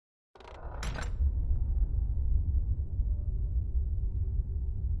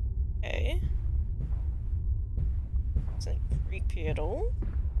creepy at all.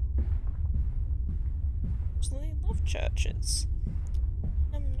 Absolutely love churches.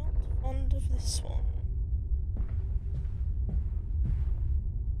 I'm not fond of this one.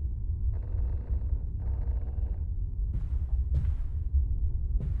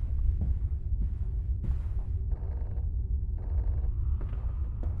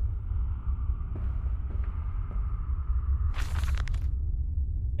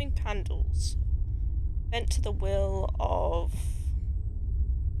 Candles bent to the will of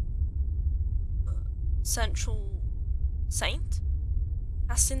central saint,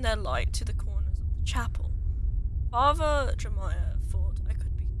 casting their light to the corners of the chapel. Father Jeremiah thought I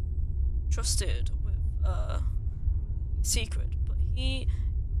could be trusted with a secret, but he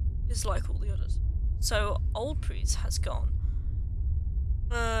is like all the others. So old priest has gone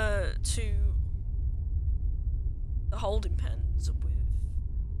to the holding pens with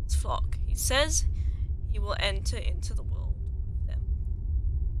his flock. He says he will enter into the world with them.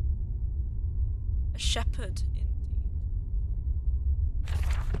 A shepherd indeed.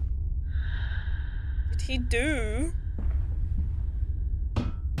 Did he do?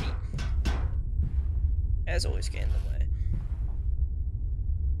 As always, get in the way.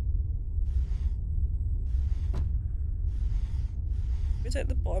 We take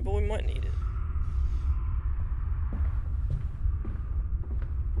the Bible, we might need it.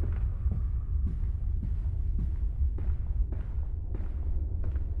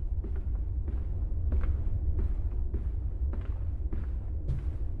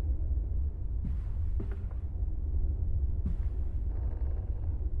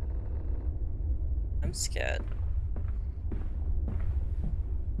 I'm scared.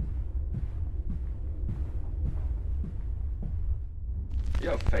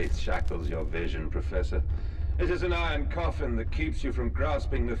 Your faith shackles your vision, Professor. It is an iron coffin that keeps you from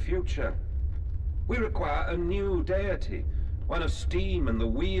grasping the future. We require a new deity, one of steam and the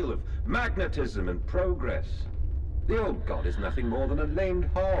wheel, of magnetism and progress. The old god is nothing more than a lamed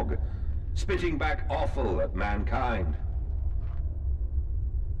hog, spitting back offal at mankind.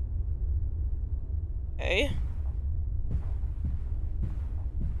 Okay.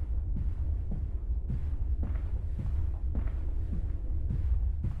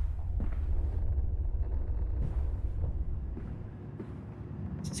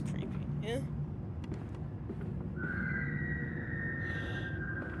 This is creepy, yeah?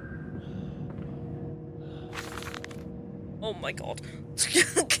 Oh my god.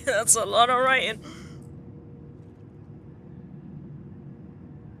 That's a lot of writing.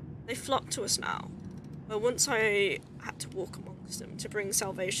 They flock to us now. But once I had to walk amongst them to bring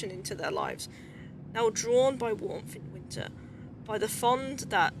salvation into their lives, now drawn by warmth in winter, by the fond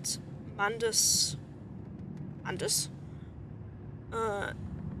that Mandus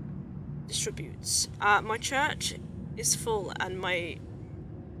distributes. My church is full and my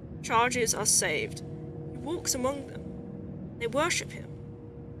charges are saved. He walks among them. They worship him.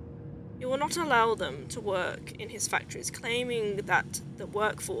 He will not allow them to work in his factories, claiming that the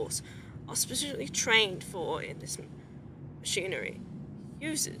workforce are specifically trained for in this machinery he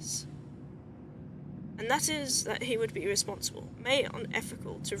uses. And that is that he would be responsible, may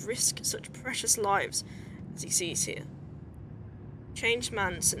unethical, to risk such precious lives as he sees here. Changed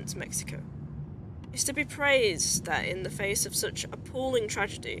man since Mexico. Is to be praised that in the face of such appalling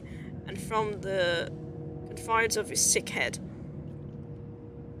tragedy, and from the confines of his sick bed,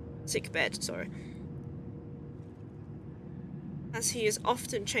 as he is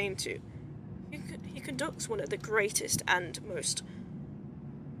often chained to, he conducts one of the greatest and most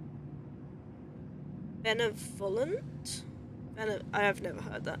benevolent, I have never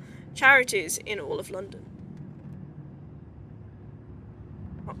heard that, charities in all of London.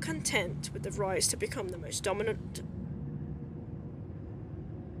 Not content with the rise to become the most dominant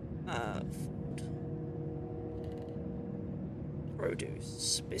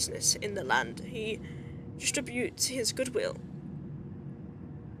produce business in the land, he distributes his goodwill,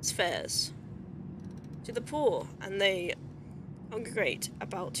 his fairs, to the poor, and they congregate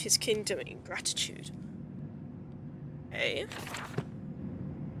about his kingdom in gratitude. Okay.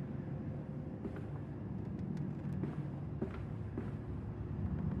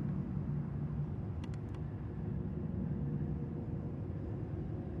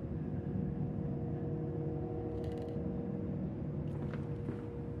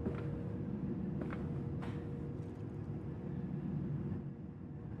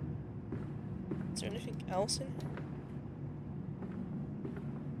 Is there anything else in here?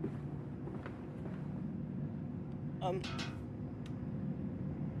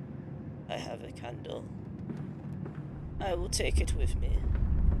 I have a candle. I will take it with me.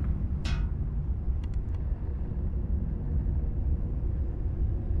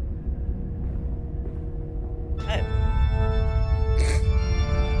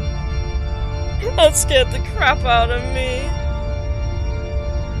 That scared the crap out of me.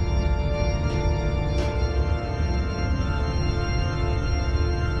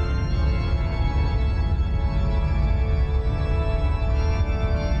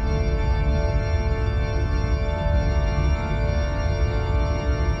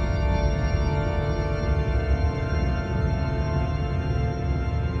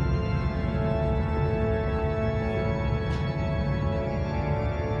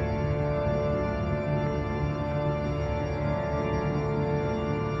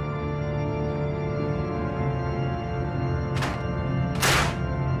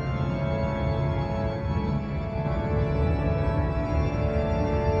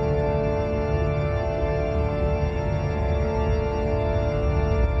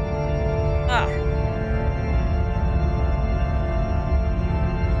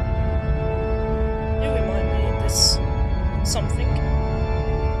 Something.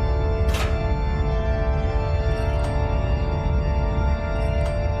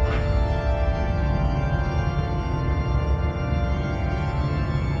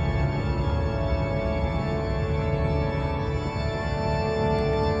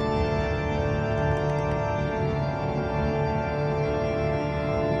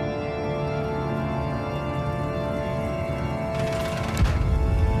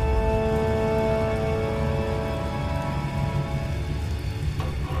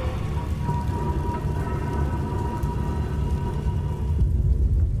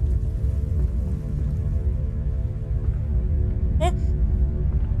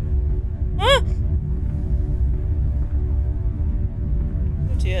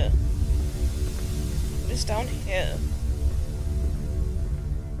 Down here.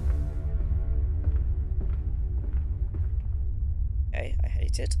 Okay, I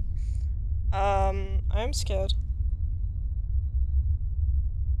hate it. I'm scared.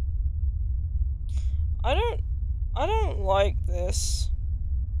 I don't like this.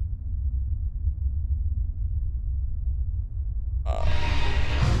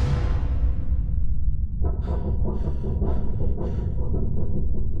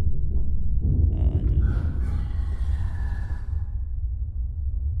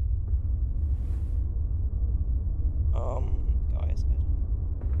 Guys,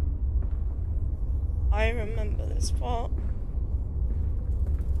 I remember this part.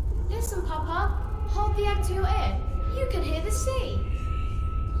 Listen, Papa. Hold the egg to your ear. You can hear the sea.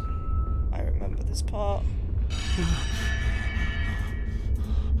 I remember this part.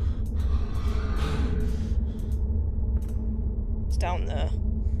 It's down there.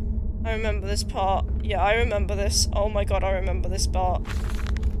 I remember this part. Yeah, I remember this. Oh my god, I remember this part.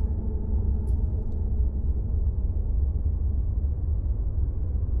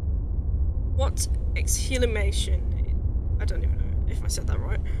 What exhalation? I don't even know if I said that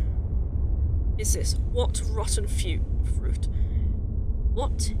right. Is this? What rotten fruit?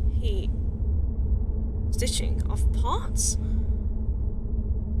 What heat? Stitching of parts?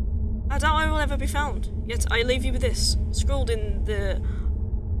 I doubt I will ever be found. Yet I leave you with this, scrawled in the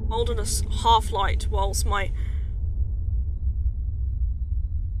molderness half-light, whilst my...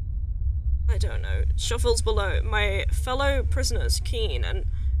 I don't know. Shuffles below. My fellow prisoners keen and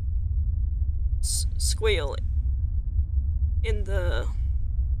squeal in the...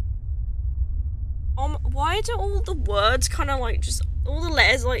 why do all the words kind of like just... all the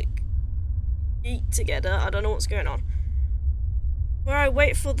letters like eat together? I don't know what's going on. Where I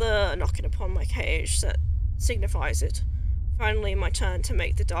wait for the knocking upon my cage that signifies it. Finally my turn to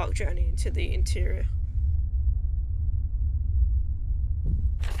make the dark journey into the interior.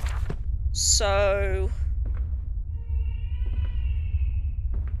 So...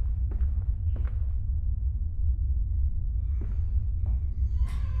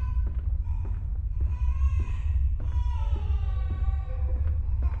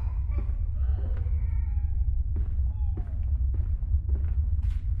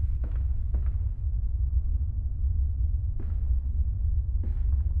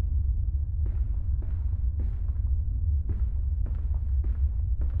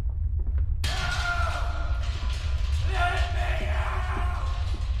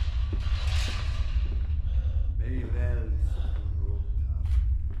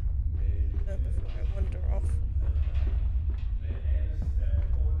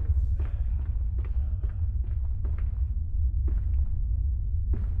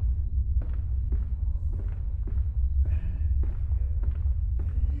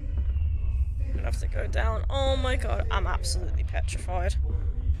 to go down. Oh my god, I'm absolutely petrified.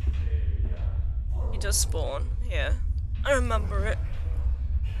 He does spawn. Yeah. I remember it.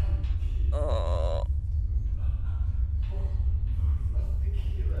 Oh.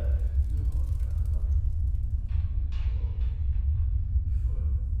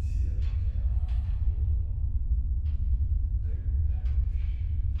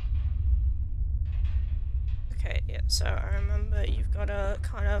 so I remember you've got to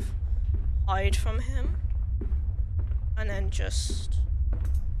kind of hide from him. And then just...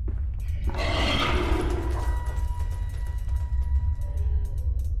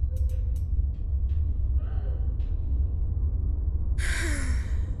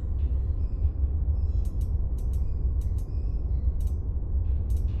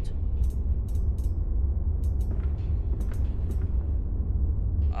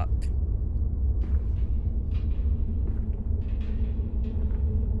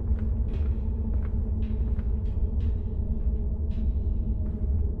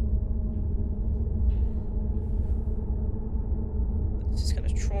 This is gonna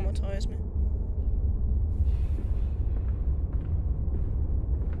traumatize me.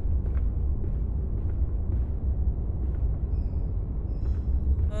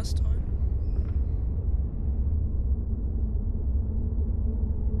 First time.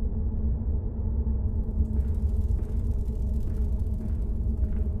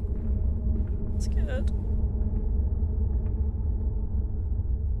 Scared.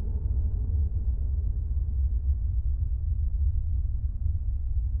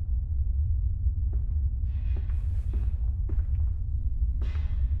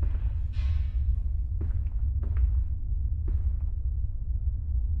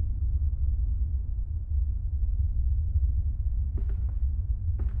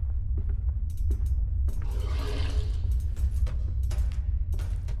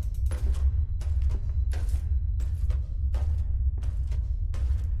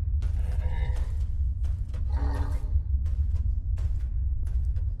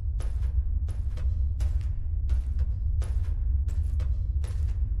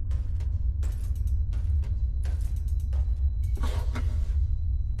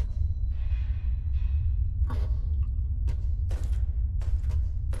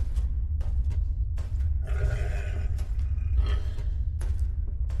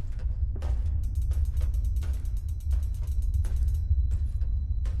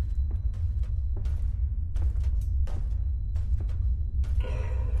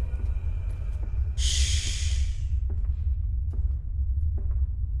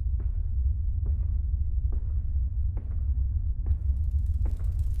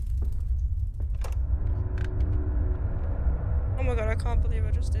 Oh my god, I can't believe I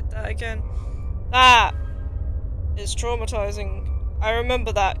just did that again. That is traumatizing. I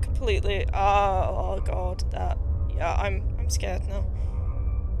remember that completely. Oh god, that. Yeah, I'm scared now.